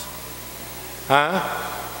Christ.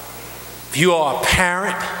 If you are a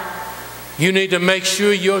parent, you need to make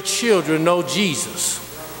sure your children know Jesus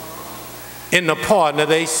in the pardon of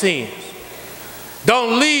their sins.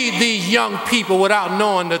 Don't leave these young people without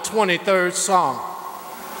knowing the 23rd Psalm,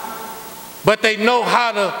 but they know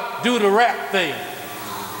how to do the rap thing.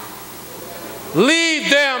 Leave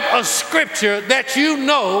them a scripture that you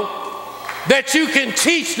know, that you can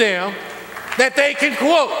teach them, that they can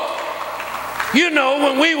quote. You know,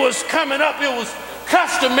 when we was coming up, it was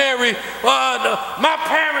customary. My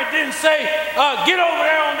parent didn't say, get over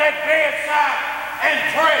there on that bedside and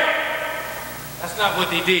pray. That's not what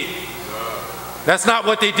they did. That's not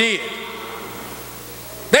what they did.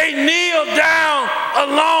 They kneeled down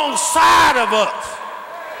alongside of us.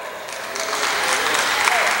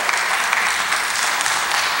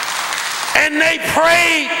 And they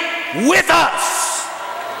prayed with us.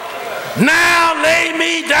 Now lay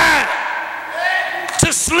me down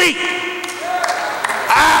to sleep.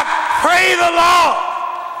 I pray the Lord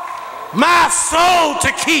my soul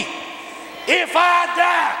to keep. If I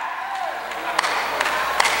die,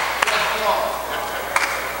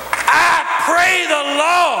 I pray the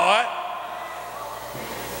Lord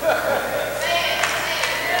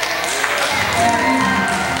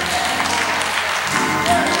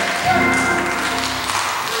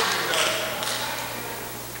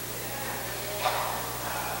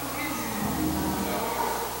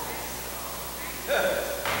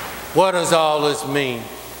What does all this mean?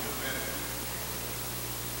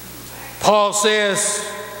 Paul says,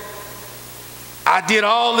 I did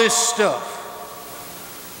all this stuff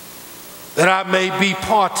that I may be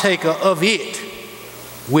partaker of it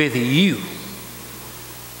with you.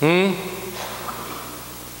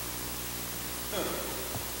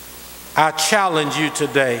 I challenge you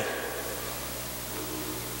today.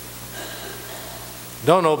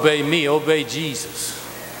 Don't obey me, obey Jesus.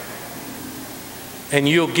 And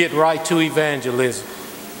you'll get right to evangelism.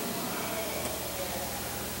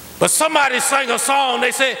 But somebody sang a song,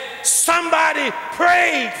 they said, somebody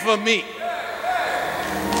prayed for me.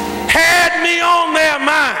 Had me on their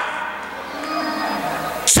mind.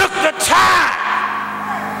 Took the time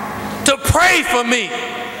to pray for me.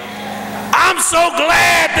 I'm so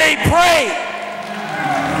glad they prayed.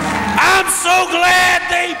 I'm so glad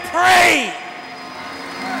they prayed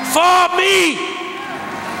for me.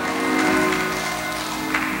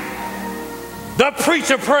 The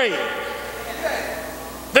preacher prayed.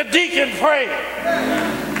 The deacon prayed.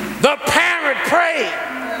 The parent prayed.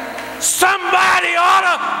 Somebody ought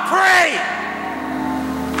to pray.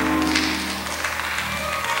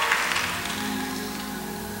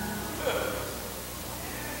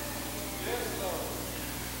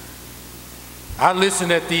 I listen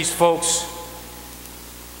at these folks.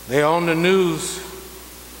 They're on the news.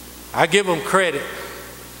 I give them credit.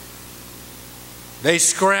 They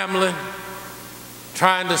scrambling,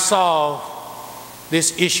 trying to solve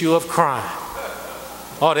this issue of crime.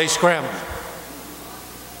 Oh, they scrambling.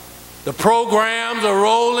 The programs are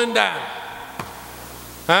rolling down.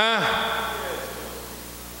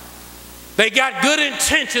 They got good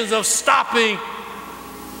intentions of stopping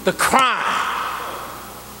the crime,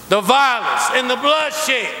 the violence, and the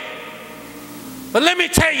bloodshed. But let me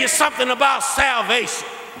tell you something about salvation.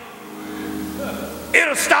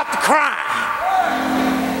 It'll stop the crime.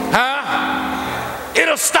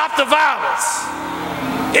 It'll stop the violence.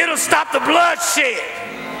 It'll stop the bloodshed.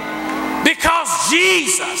 Because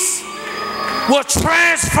Jesus will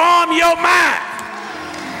transform your mind.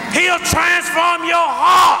 He'll transform your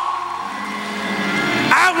heart.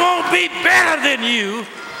 I won't be better than you,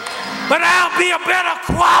 but I'll be a better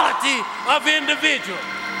quality of individual.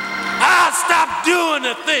 I'll stop doing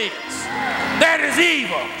the things that is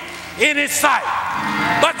evil in His sight.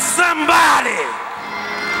 But somebody,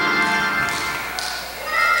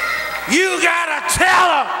 you gotta tell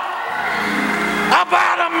them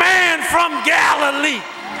about a man from Galilee.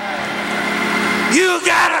 You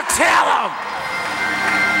gotta tell them.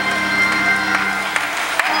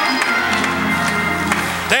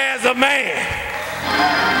 There's a man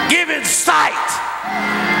giving sight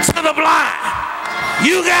to the blind.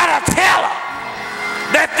 You gotta tell them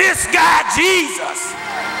that this guy Jesus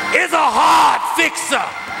is a heart fixer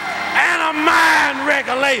and a mind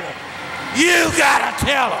regulator. You gotta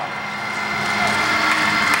tell them.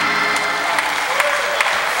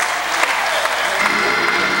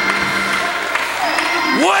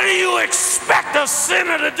 What do you expect a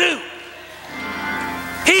sinner to do?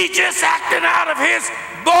 He just acting out of his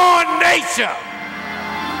born nature.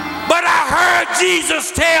 But I heard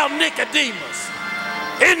Jesus tell Nicodemus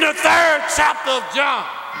in the 3rd chapter of John,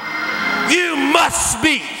 you must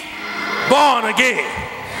be born again.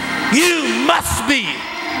 You must be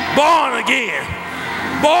born again.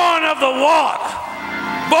 Born of the water,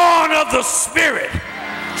 born of the Spirit.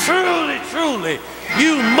 Truly, truly,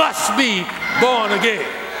 you must be born again.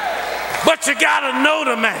 But you gotta know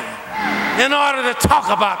the man in order to talk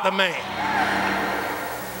about the man.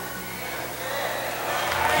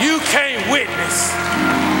 You can't witness.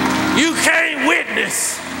 You can't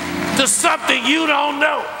witness to something you don't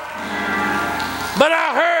know. But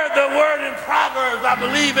I heard the word in Proverbs, I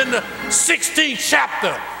believe in the 16th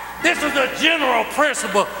chapter. This is a general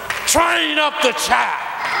principle. Train up the child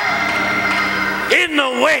in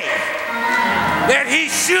the way that he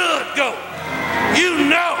should go. You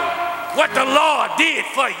know what the Lord did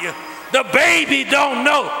for you. The baby don't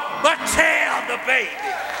know, but tell the baby.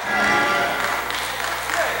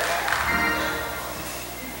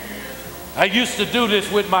 I used to do this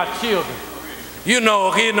with my children. You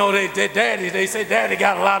know, they say daddy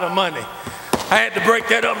got a lot of money. I had to break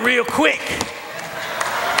that up real quick.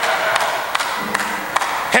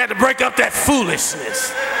 Had to break up that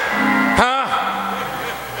foolishness.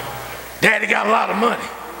 Daddy got a lot of money.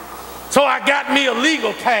 So I got me a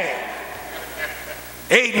legal pad.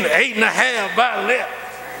 8.5 by left.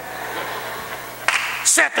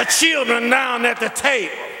 Set the children down at the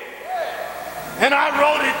table. And I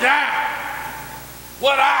wrote it down,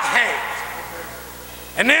 what I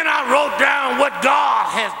had. And then I wrote down what God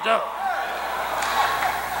has done.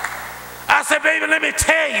 I said, baby, let me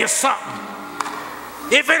tell you something.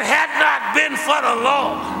 If it had not been for the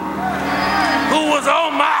Lord who was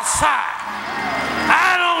on my side,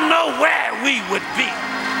 I don't know where we would be.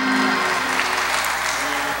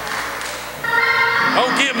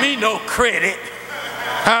 Don't give me no credit.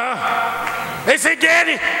 Huh? They say,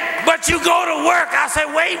 Daddy, but you go to work. I say,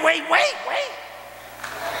 wait.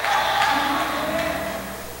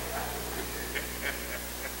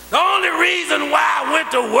 The only reason why I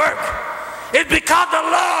went to work is because the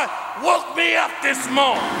Lord woke me up this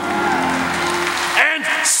morning and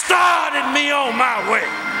started me on my way.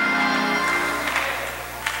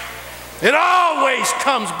 It always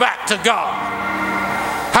comes back to God.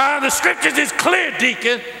 The scriptures is clear,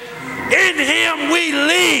 deacon. In him we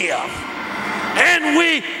live and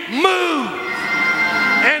we move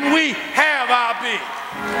and we have our being.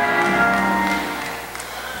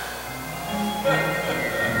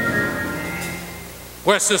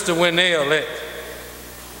 Where's Sister Winnell at?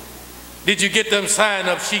 Did you get them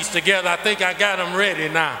sign-up sheets together? I think I got them ready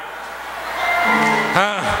now.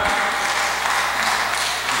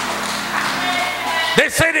 They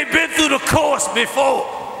say they've been through the course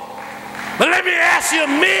before. But let me ask you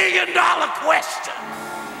 $1 million question.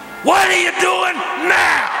 What are you doing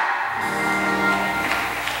now?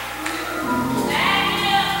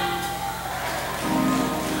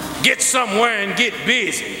 Get somewhere and get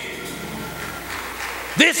busy.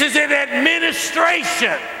 This is an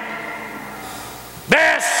administration.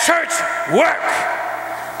 There's church work,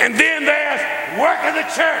 and then there's work of the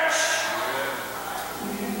church.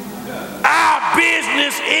 Our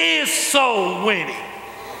business is soul winning.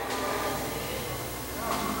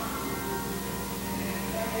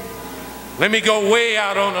 Let me go way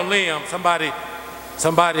out on a limb. Somebody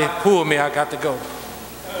pull me, I got to go.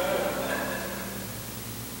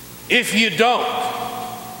 If you don't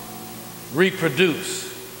reproduce,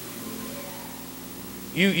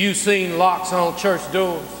 you seen locks on church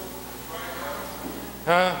doors?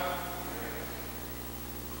 Huh?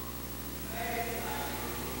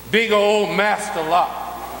 Big old master lock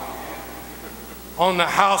on the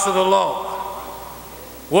house of the Lord.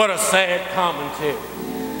 What a sad commentary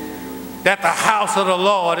that the house of the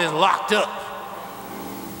Lord is locked up.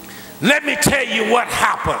 Let me tell you what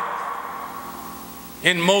happened.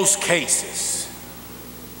 In most cases,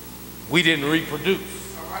 we didn't reproduce.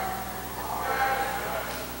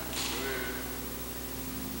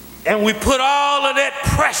 And we put all of that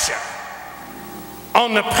pressure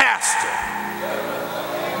on the pastor.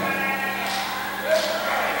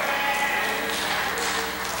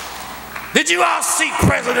 Did you all see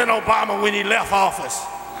President Obama when he left office?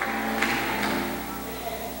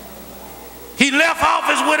 He left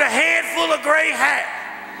office with a head full of gray hair.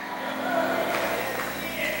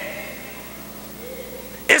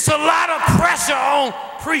 It's a lot of pressure on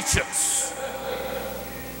preachers.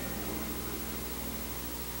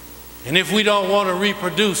 And if we don't want to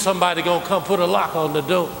reproduce, somebody gonna come put a lock on the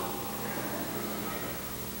door.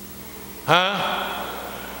 Huh?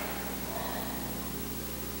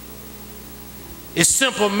 It's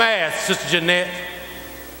simple math, Sister Jeanette.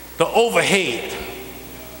 The overhead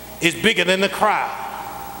is bigger than the crowd.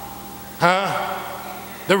 Huh?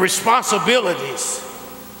 The responsibilities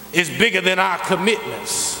is bigger than our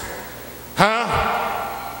commitments. Huh?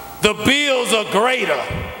 The bills are greater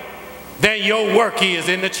than your work is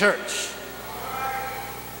in the church.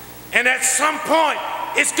 And at some point,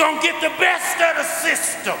 it's gonna get the best of the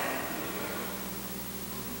system.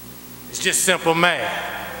 It's just simple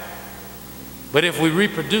math. But if we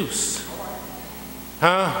reproduce,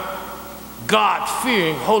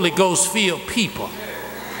 God-fearing, Holy Ghost-filled people,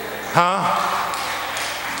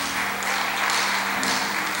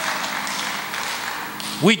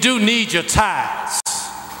 we do need your tithes,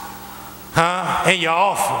 and your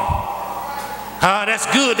offering. That's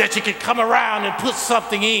good that you can come around and put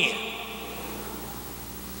something in.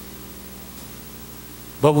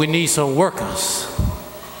 But we need some workers.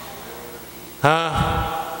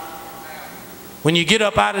 When you get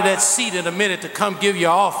up out of that seat in a minute to come give your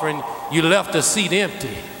offering, you left the seat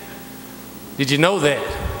empty. Did you know that?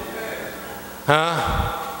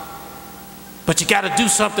 But you got to do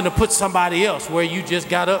something to put somebody else where you just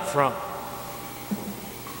got up from.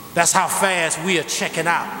 That's how fast we are checking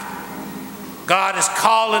out. God is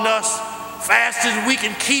calling us fast as we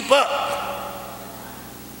can keep up.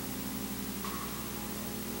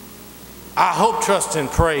 I hope, trust, and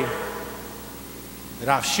pray that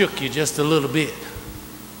I've shook you just a little bit.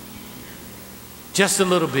 Just a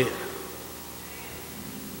little bit.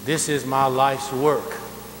 This is my life's work.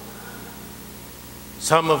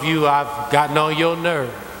 Some of you, I've gotten on your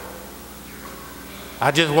nerve.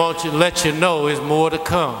 I just want to let you know there's more to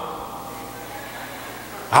come.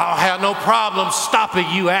 I don't have no problem stopping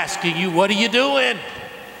you, asking you, what are you doing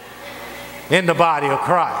in the body of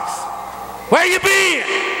Christ? Where you been?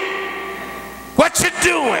 What you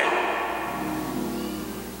doing?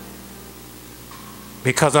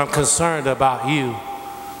 Because I'm concerned about you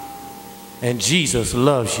And Jesus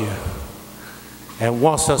loves you and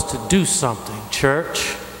wants us to do something,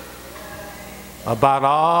 church, about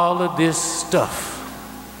all of this stuff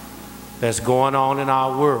that's going on in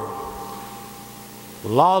our world.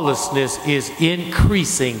 Lawlessness is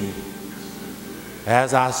increasing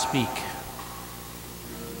as I speak.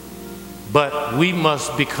 But we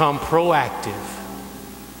must become proactive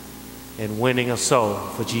in winning a soul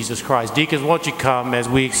for Jesus Christ. Deacons, won't you come as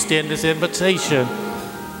we extend this invitation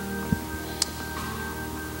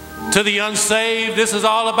to the unsaved? This is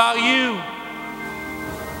all about you.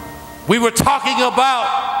 We were talking about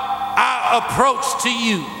our approach to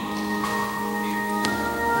you.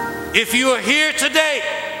 If you are here today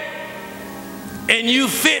and you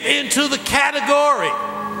fit into the category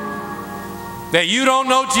that you don't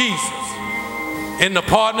know Jesus in the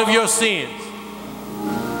pardon of your sins,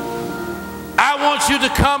 I want you to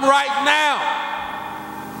come right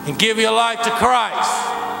now and give your life to Christ.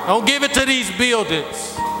 Don't give it to these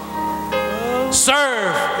buildings.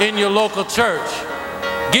 Serve in your local church.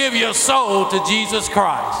 Give your soul to Jesus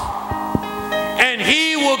Christ. And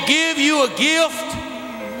He will give you a gift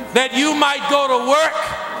that you might go to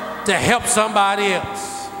work to help somebody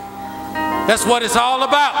else. That's what it's all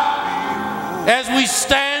about. As we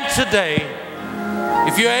stand today,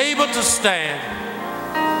 if you're able to stand,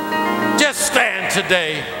 just stand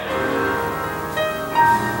today.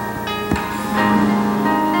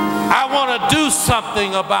 I want to do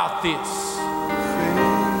something about this,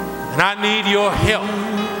 and I need your help.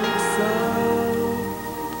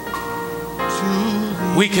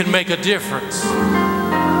 We can make a difference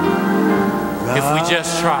if we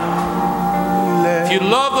just try. If you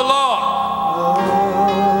love the Lord,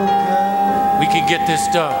 we can get this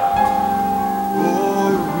done.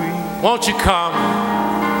 Won't you come?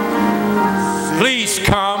 Please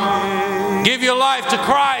come. Give your life to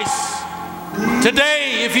Christ.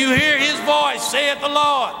 Today, if you hear His voice, saith the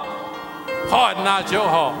Lord, harden not your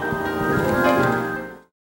heart.